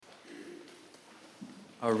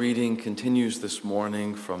Our reading continues this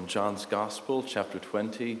morning from John's Gospel, chapter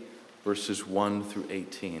 20, verses 1 through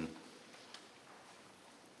 18.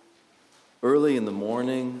 Early in the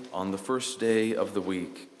morning, on the first day of the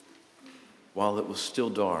week, while it was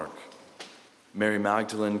still dark, Mary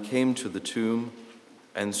Magdalene came to the tomb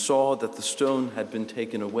and saw that the stone had been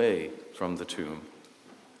taken away from the tomb.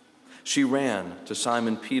 She ran to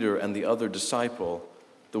Simon Peter and the other disciple,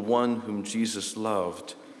 the one whom Jesus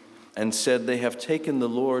loved, and said, "They have taken the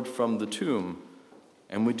Lord from the tomb,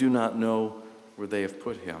 and we do not know where they have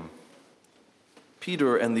put him."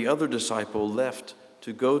 Peter and the other disciple left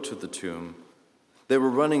to go to the tomb. They were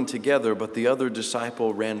running together, but the other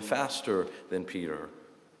disciple ran faster than Peter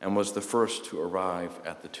and was the first to arrive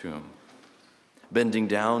at the tomb. Bending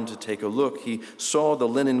down to take a look, he saw the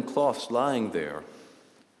linen cloths lying there,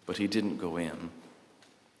 but he didn't go in.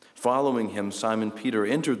 Following him, Simon Peter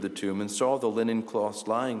entered the tomb and saw the linen cloths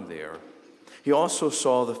lying there. He also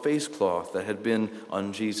saw the face cloth that had been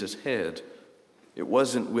on Jesus' head. It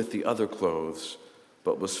wasn't with the other clothes,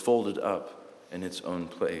 but was folded up in its own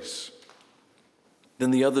place.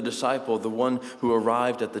 Then the other disciple, the one who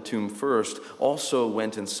arrived at the tomb first, also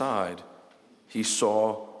went inside. He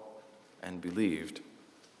saw and believed.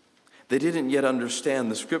 They didn't yet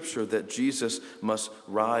understand the scripture that Jesus must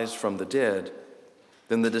rise from the dead.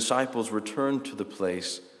 Then the disciples returned to the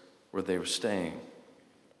place where they were staying.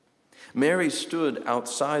 Mary stood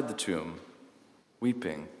outside the tomb,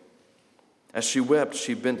 weeping. As she wept,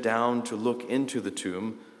 she bent down to look into the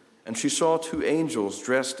tomb, and she saw two angels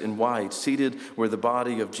dressed in white, seated where the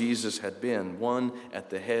body of Jesus had been, one at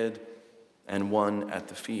the head and one at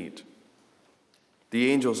the feet.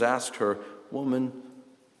 The angels asked her, "Woman,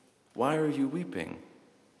 why are you weeping?"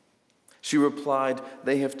 She replied,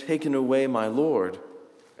 "They have taken away my Lord,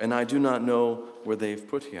 and I do not know where they've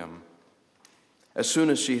put him." As soon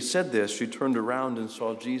as she said this, she turned around and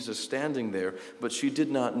saw Jesus standing there, but she did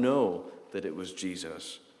not know that it was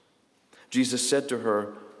Jesus. Jesus said to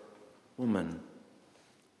her, "Woman,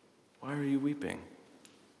 why are you weeping?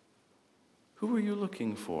 Who are you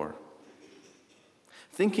looking for?"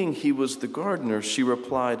 Thinking he was the gardener, she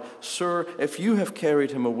replied, "Sir, if you have carried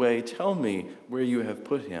him away, tell me where you have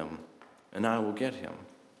put him, and I will get him."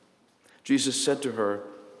 Jesus said to her,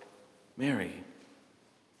 "Mary."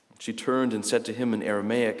 She turned and said to him in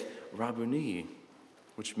Aramaic, "Rabboni,"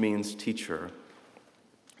 which means teacher.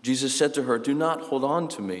 Jesus said to her, "Do not hold on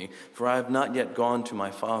to me, for I have not yet gone to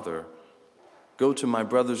my Father. Go to my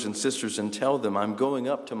brothers and sisters and tell them, I'm going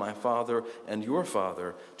up to my Father and your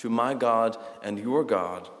Father, to my God and your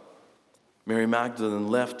God." Mary Magdalene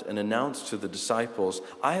left and announced to the disciples,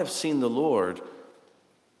 "I have seen the Lord."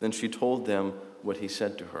 Then she told them what he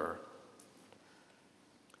said to her.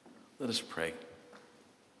 Let us pray.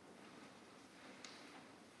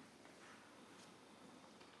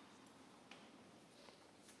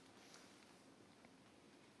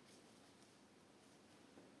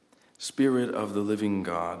 Spirit of the living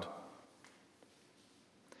God,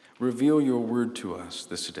 reveal your word to us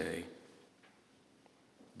this day,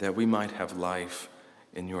 that we might have life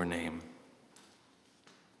in your name.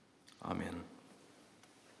 Amen.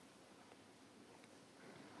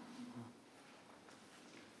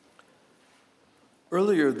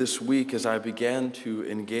 Earlier this week, as I began to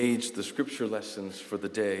engage the scripture lessons for the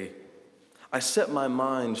day, I set my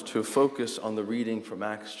mind to focus on the reading from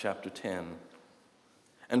Acts chapter 10.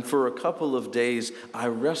 And for a couple of days, I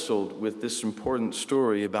wrestled with this important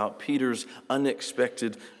story about Peter's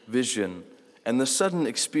unexpected vision and the sudden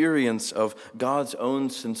experience of God's own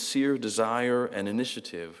sincere desire and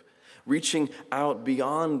initiative, reaching out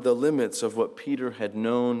beyond the limits of what Peter had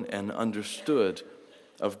known and understood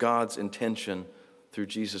of God's intention through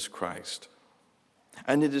Jesus Christ.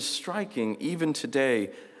 And it is striking, even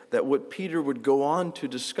today, that what Peter would go on to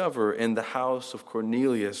discover in the house of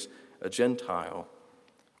Cornelius, a Gentile,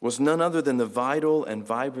 was none other than the vital and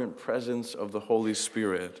vibrant presence of the Holy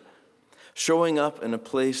Spirit, showing up in a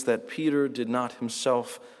place that Peter did not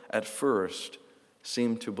himself at first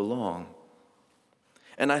seem to belong.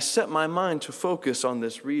 And I set my mind to focus on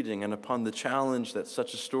this reading and upon the challenge that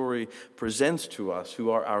such a story presents to us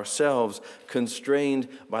who are ourselves constrained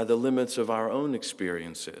by the limits of our own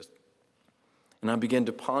experiences. And I began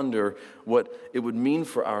to ponder what it would mean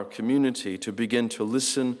for our community to begin to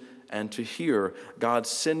listen and to hear God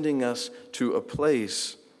sending us to a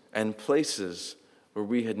place and places where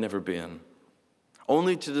we had never been,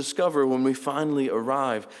 only to discover when we finally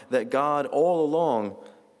arrive that God all along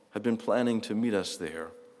had been planning to meet us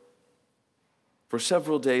there. For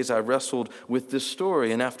several days I wrestled with this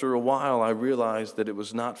story, and after a while I realized that it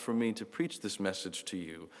was not for me to preach this message to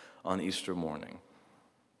you on Easter morning.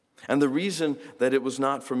 And the reason that it was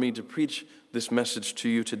not for me to preach this message to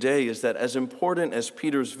you today is that as important as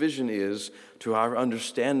Peter's vision is to our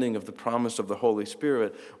understanding of the promise of the Holy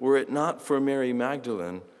Spirit, were it not for Mary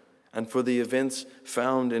Magdalene and for the events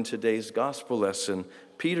found in today's gospel lesson,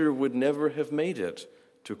 Peter would never have made it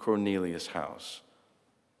to Cornelius' house.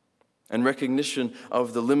 And recognition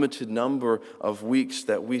of the limited number of weeks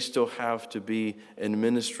that we still have to be in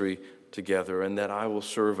ministry together and that I will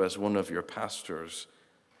serve as one of your pastors,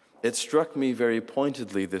 it struck me very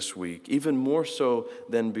pointedly this week, even more so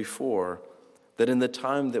than before, that in the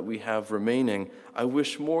time that we have remaining, I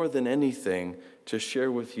wish more than anything to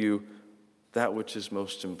share with you that which is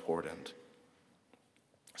most important.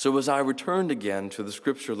 So as I returned again to the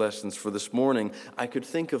scripture lessons for this morning, I could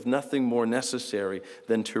think of nothing more necessary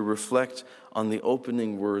than to reflect on the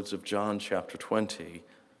opening words of John chapter 20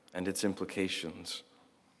 and its implications.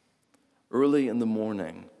 Early in the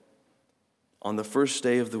morning, on the first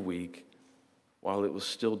day of the week, while it was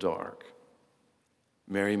still dark,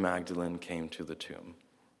 Mary Magdalene came to the tomb.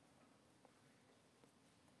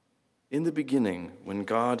 In the beginning, when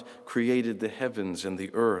God created the heavens and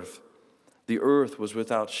the earth was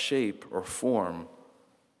without shape or form,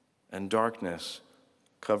 and darkness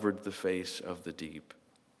covered the face of the deep.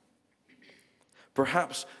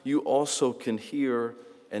 Perhaps you also can hear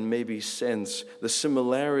and maybe sense the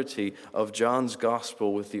similarity of John's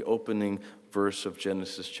gospel with the opening verse of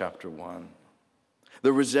Genesis chapter 1.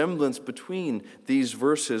 The resemblance between these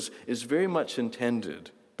verses is very much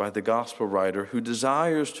intended by the gospel writer who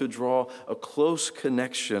desires to draw a close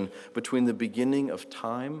connection between the beginning of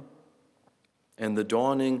time and the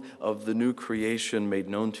dawning of the new creation made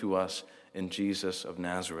known to us in Jesus of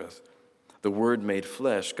Nazareth, the Word made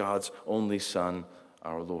flesh, God's only Son,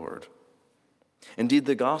 our Lord. Indeed,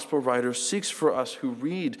 the gospel writer seeks for us who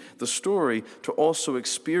read the story to also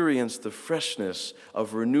experience the freshness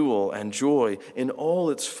of renewal and joy in all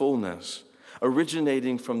its fullness,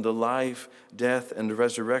 originating from the life, death, and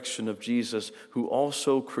resurrection of Jesus, who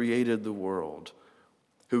also created the world,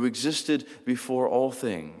 who existed before all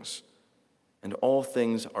things, and all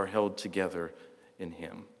things are held together in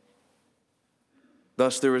him.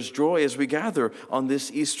 Thus there is joy as we gather on this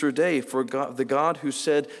Easter day, for God, the God who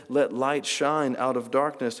said, "Let light shine out of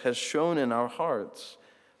darkness," has shone in our hearts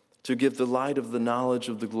to give the light of the knowledge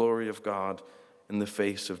of the glory of God in the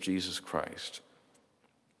face of Jesus Christ.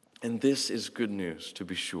 And this is good news, to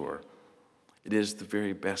be sure. It is the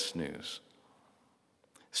very best news.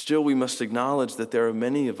 Still, we must acknowledge that there are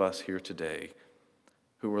many of us here today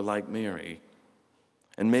who are like Mary,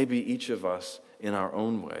 and maybe each of us in our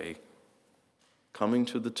own way, coming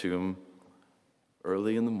to the tomb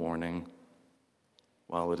early in the morning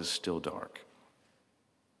while it is still dark.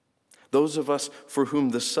 Those of us for whom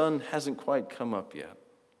the sun hasn't quite come up yet,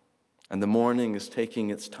 and the morning is taking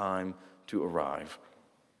its time to arrive,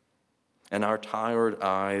 and our tired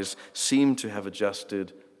eyes seem to have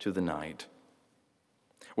adjusted to the night.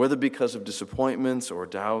 Whether because of disappointments or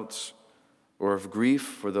doubts, or of grief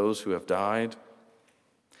for those who have died,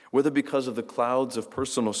 whether because of the clouds of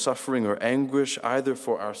personal suffering or anguish, either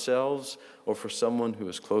for ourselves or for someone who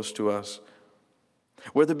is close to us,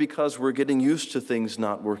 whether because we're getting used to things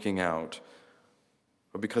not working out,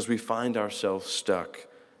 or because we find ourselves stuck,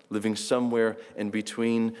 living somewhere in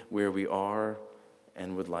between where we are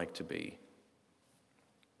and would like to be.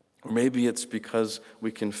 Or maybe it's because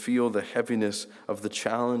we can feel the heaviness of the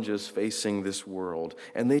challenges facing this world,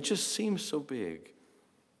 and they just seem so big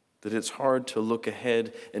that it's hard to look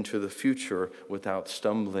ahead into the future without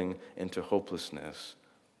stumbling into hopelessness.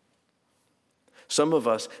 Some of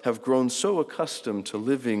us have grown so accustomed to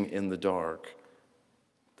living in the dark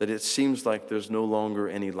that it seems like there's no longer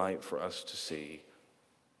any light for us to see.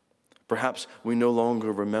 Perhaps we no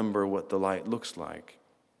longer remember what the light looks like,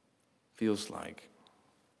 feels like.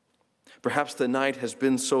 Perhaps the night has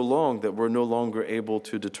been so long that we're no longer able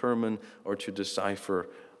to determine or to decipher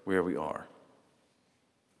where we are.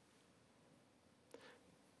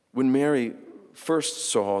 When Mary first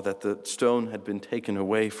saw that the stone had been taken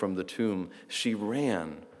away from the tomb, she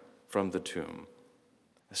ran from the tomb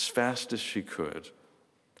as fast as she could,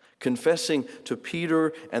 confessing to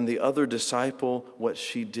Peter and the other disciple what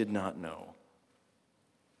she did not know.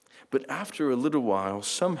 But after a little while,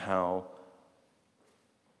 somehow,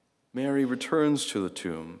 Mary returns to the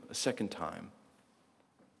tomb a second time,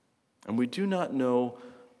 and we do not know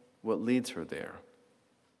what leads her there.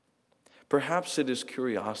 Perhaps it is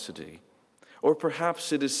curiosity, or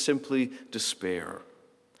perhaps it is simply despair.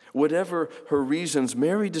 Whatever her reasons,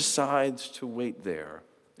 Mary decides to wait there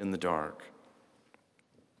in the dark.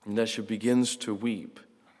 And as she begins to weep,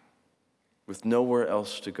 with nowhere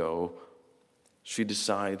else to go, she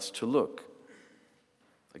decides to look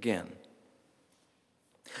again.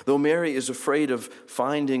 Though Mary is afraid of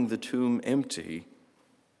finding the tomb empty,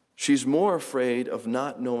 she's more afraid of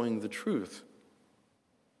not knowing the truth.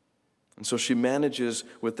 And so she manages,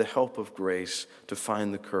 with the help of grace, to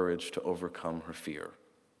find the courage to overcome her fear.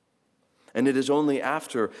 And it is only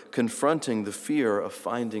after confronting the fear of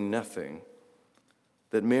finding nothing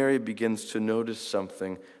that Mary begins to notice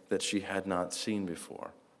something that she had not seen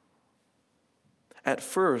before. At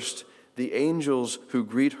first, the angels who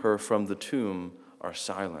greet her from the tomb are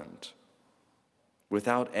silent,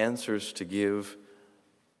 without answers to give,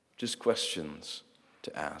 just questions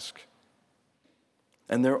to ask.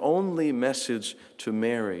 And their only message to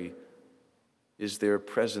Mary is their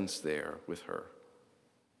presence there with her.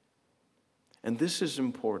 And this is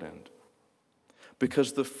important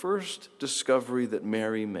because the first discovery that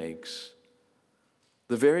Mary makes,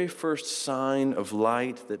 the very first sign of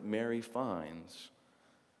light that Mary finds,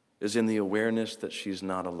 is in the awareness that she's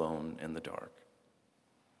not alone in the dark.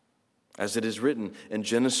 As it is written in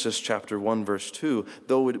Genesis chapter 1, verse 2,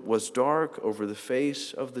 though it was dark over the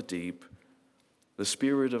face of the deep, the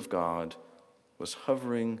Spirit of God was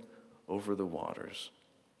hovering over the waters,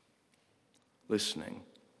 listening,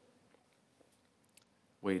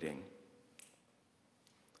 waiting,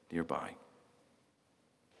 nearby.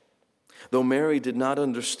 Though Mary did not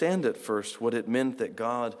understand at first what it meant that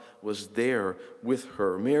God was there with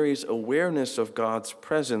her, Mary's awareness of God's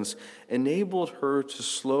presence enabled her to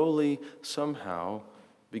slowly, somehow,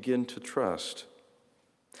 begin to trust.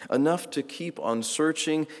 Enough to keep on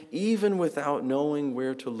searching even without knowing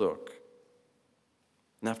where to look.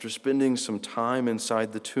 And after spending some time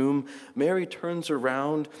inside the tomb, Mary turns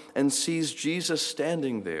around and sees Jesus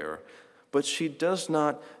standing there, but she does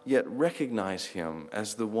not yet recognize him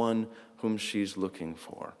as the one whom she's looking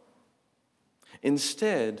for.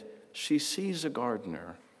 Instead, she sees a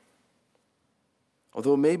gardener.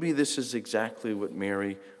 Although maybe this is exactly what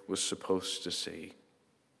Mary was supposed to see.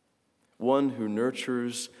 One who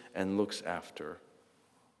nurtures and looks after,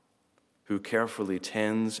 who carefully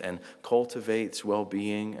tends and cultivates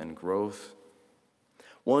well-being and growth,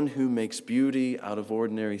 one who makes beauty out of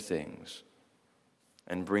ordinary things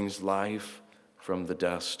and brings life from the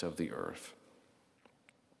dust of the earth.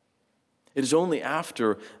 It is only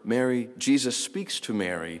after Jesus speaks to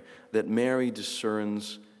Mary that Mary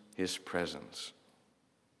discerns his presence.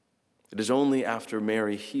 It is only after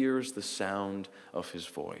Mary hears the sound of his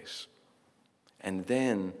voice. And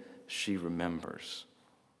then she remembers.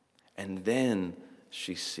 And then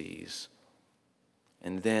she sees.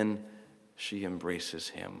 And then she embraces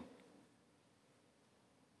him.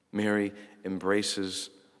 Mary embraces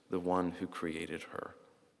the one who created her.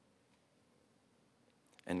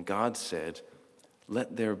 And God said,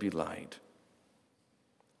 "Let there be light."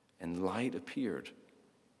 And light appeared.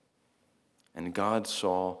 And God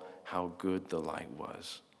saw how good the light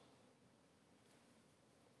was.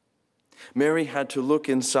 Mary had to look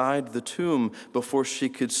inside the tomb before she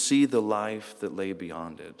could see the life that lay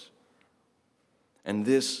beyond it. And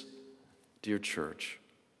this, dear church,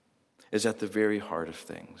 is at the very heart of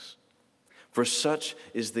things. For such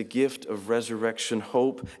is the gift of resurrection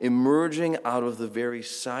hope emerging out of the very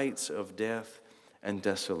sights of death and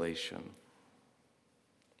desolation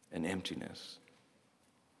and emptiness.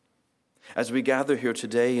 As we gather here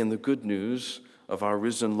today in the good news of our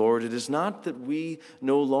risen Lord, it is not that we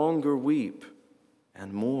no longer weep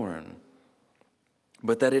and mourn,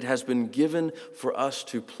 but that it has been given for us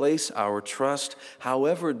to place our trust,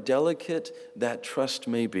 however delicate that trust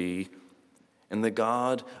may be, in the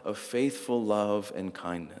God of faithful love and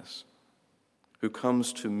kindness, who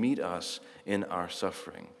comes to meet us in our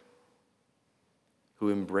suffering, who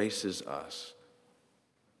embraces us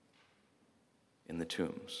in the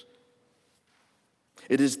tombs.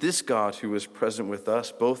 It is this God who is present with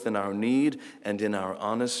us both in our need and in our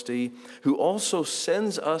honesty, who also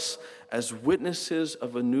sends us as witnesses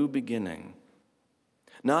of a new beginning,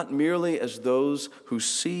 not merely as those who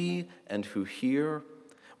see and who hear,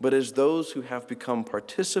 but as those who have become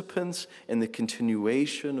participants in the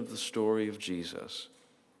continuation of the story of Jesus,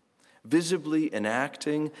 visibly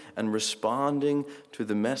enacting and responding to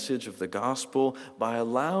the message of the gospel by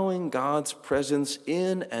allowing God's presence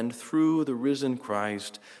in and through the risen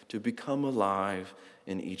Christ to become alive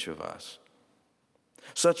in each of us.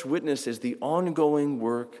 Such witness is the ongoing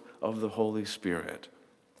work of the Holy Spirit,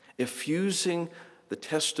 effusing the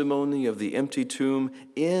testimony of the empty tomb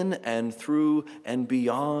in and through and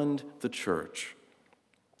beyond the church,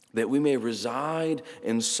 that we may reside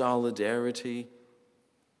in solidarity,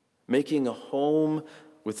 making a home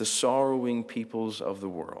with the sorrowing peoples of the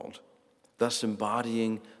world, thus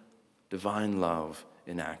embodying divine love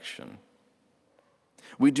in action.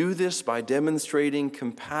 We do this by demonstrating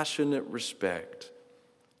compassionate respect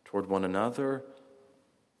toward one another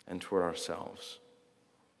and toward ourselves.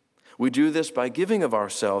 We do this by giving of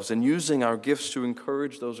ourselves and using our gifts to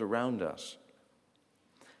encourage those around us.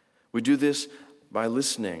 We do this by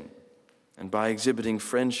listening and by exhibiting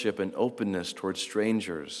friendship and openness toward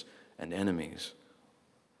strangers and enemies.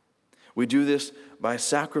 We do this by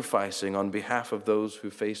sacrificing on behalf of those who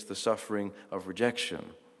face the suffering of rejection.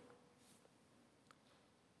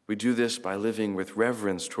 We do this by living with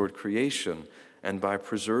reverence toward creation and by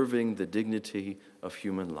preserving the dignity of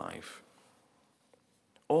human life.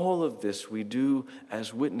 All of this we do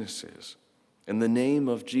as witnesses in the name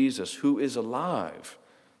of Jesus, who is alive,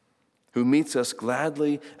 who meets us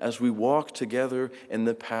gladly as we walk together in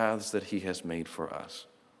the paths that he has made for us.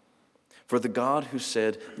 For the God who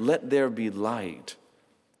said, "Let there be light,"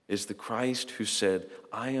 is the Christ who said,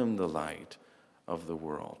 "I am the light of the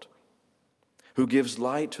world," who gives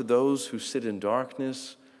light to those who sit in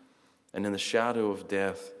darkness and in the shadow of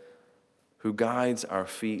death, who guides our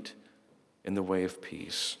feet in the way of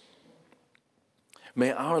peace.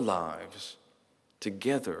 May our lives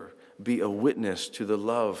together be a witness to the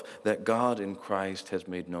love that God in Christ has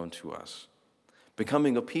made known to us,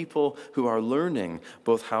 becoming a people who are learning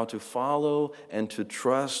both how to follow and to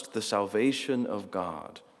trust the salvation of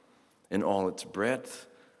God in all its breadth,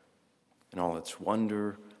 in all its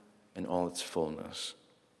wonder, in all its fullness.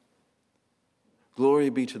 Glory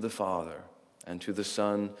be to the Father, and to the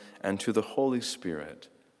Son, and to the Holy Spirit,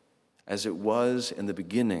 as it was in the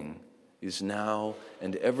beginning, is now,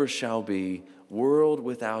 and ever shall be, world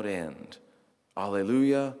without end.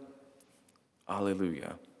 Alleluia,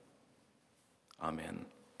 alleluia. Amen.